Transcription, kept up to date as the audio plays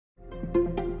Welcome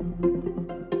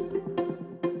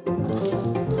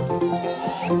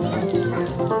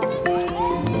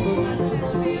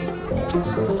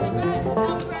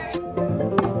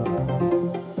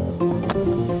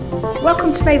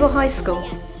to Mayville High School.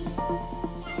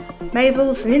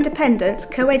 Mayville's an independent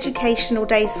co-educational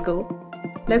day school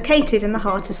located in the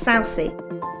heart of Southsea.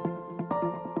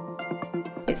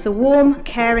 It's a warm,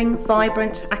 caring,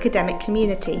 vibrant academic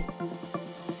community.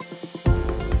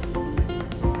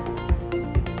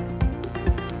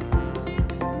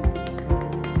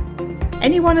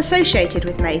 Anyone associated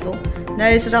with Mayville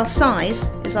knows that our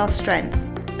size is our strength.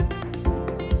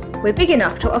 We're big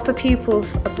enough to offer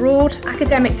pupils a broad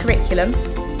academic curriculum,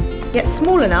 yet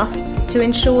small enough to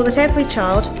ensure that every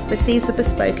child receives a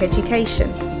bespoke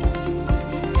education.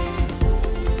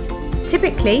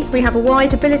 Typically, we have a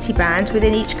wide ability band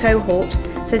within each cohort,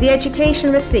 so the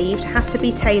education received has to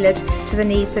be tailored to the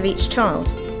needs of each child.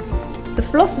 The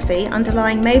philosophy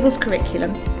underlying Mayville's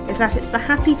curriculum is that it's the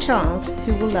happy child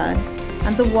who will learn,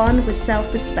 and the one with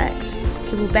self-respect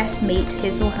who will best meet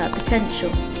his or her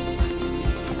potential.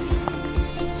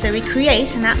 So we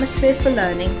create an atmosphere for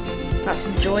learning that's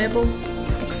enjoyable,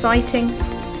 exciting,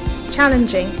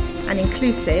 challenging and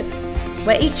inclusive,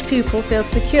 where each pupil feels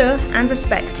secure and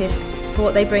respected for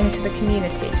what they bring to the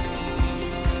community.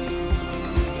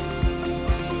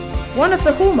 One of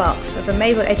the hallmarks of a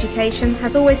Mayville education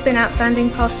has always been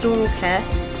outstanding pastoral care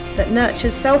that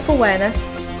nurtures self-awareness,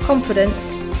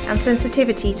 confidence and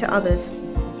sensitivity to others.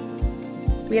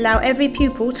 We allow every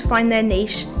pupil to find their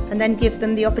niche and then give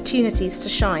them the opportunities to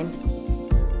shine.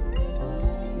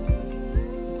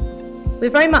 We're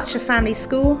very much a family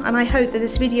school, and I hope that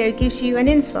this video gives you an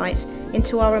insight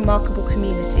into our remarkable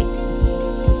community.